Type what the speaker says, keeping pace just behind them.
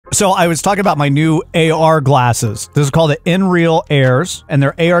So I was talking about my new AR glasses. This is called the Nreal Airs, and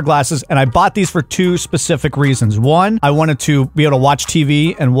they're AR glasses, and I bought these for two specific reasons. One, I wanted to be able to watch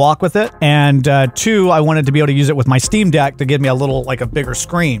TV and walk with it, and two, I wanted to be able to use it with my Steam Deck to give me a little, like a bigger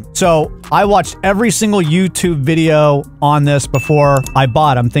screen. So I watched every single YouTube video on this before I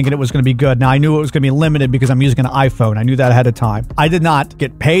bought them, thinking it was going to be good. Now, I knew it was going to be limited because I'm using an iPhone. I knew that ahead of time. I did not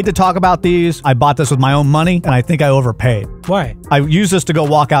get paid to talk about these. I bought this with my own money, and I think I overpaid. Why? I use this to go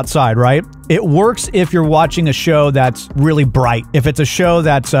walk outside, right? It works if you're watching a show that's really bright. If it's a show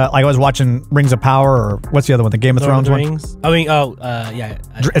that's, like I was watching Rings of Power, or what's the other one? The Game of Thrones one? I mean, yeah.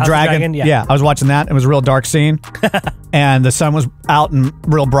 Dragon? Yeah, I was watching that. It was a real dark scene. And the sun was out and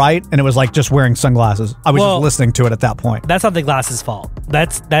real bright, and it was like just wearing sunglasses. I was just listening to it at that point. That's not the glasses' fault.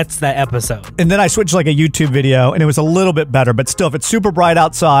 That's that episode. And then I switched like a YouTube video, and it was a little bit better, but still, if it's super bright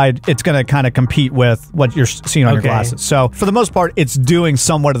outside, it's going to kind of compete with what you're seeing on your glasses. So for the most part, it's doing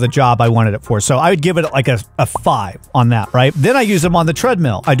somewhat of the job I wanted it for. So I would give it like a 5 on that, right? Then I use them on the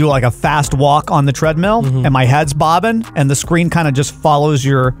treadmill. I do like a fast walk on the treadmill, and my head's bobbing, and the screen kind of just follows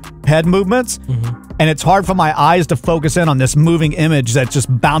your head movements. And it's hard for my eyes to focus in on this moving image that's just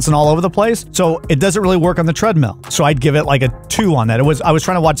bouncing all over the place. So it doesn't really work on the treadmill. So I'd give it like a 2 on that. I was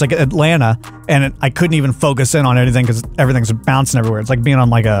trying to watch like Atlanta, and I couldn't even focus in on anything because everything's bouncing everywhere. It's like being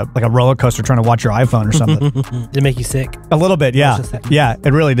on like a roller coaster trying to watch your iPhone or something. Did it make you sick? A little bit, yeah. Yeah,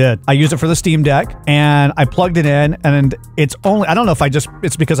 it really did. I used it for the Steam Deck, and I plugged it in, and it's only, I don't know if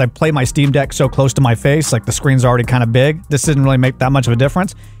it's because I play my Steam Deck so close to my face, like the screen's already kind of big. This didn't really make that much of a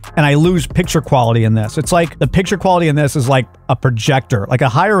difference. And I lose picture quality in this. It's like the picture quality in this is like a projector, like a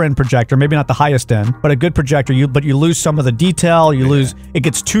higher end projector, maybe not the highest end, but a good projector. But you lose some of the detail. You lose, it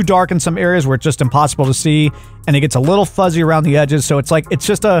gets too dark in some areas where it's just impossible to see, and it gets a little fuzzy around the edges. So it's like, it's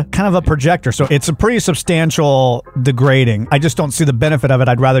just a kind of a projector. So it's a pretty substantial degrading. I just don't see the benefit of it.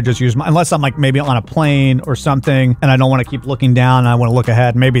 I'd rather just use unless I'm like maybe on a plane or something, and I don't want to keep looking down and I want to look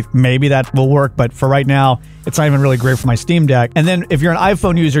ahead. Maybe that will work. But for right now, it's not even really great for my Steam Deck. And then if you're an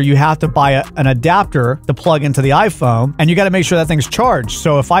iPhone user, you have to buy an adapter to plug into the iPhone, and you got to make sure that thing's charged.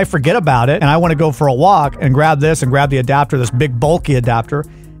 So if I forget about it and I want to go for a walk and grab this and grab the adapter, this big bulky adapter,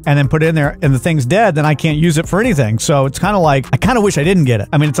 and then put it in there and the thing's dead, then I can't use it for anything. So it's kind of like, I kind of wish I didn't get it.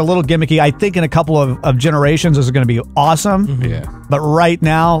 I mean, it's a little gimmicky. I think in a couple of generations, this is going to be awesome. Yeah. But right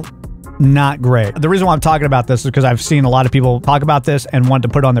now, not great. The reason why I'm talking about this is because I've seen a lot of people talk about this and want to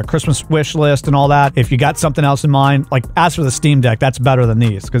put it on their Christmas wish list and all that. If you got something else in mind, like as for the Steam Deck, that's better than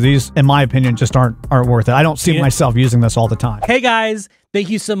these, because these, in my opinion, just aren't worth it. I don't see myself using this all the time. Hey guys, thank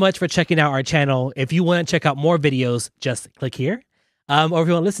you so much for checking out our channel. If you want to check out more videos, just click here. Or if you want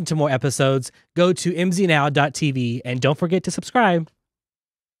to listen to more episodes, go to mznow.tv, and don't forget to subscribe.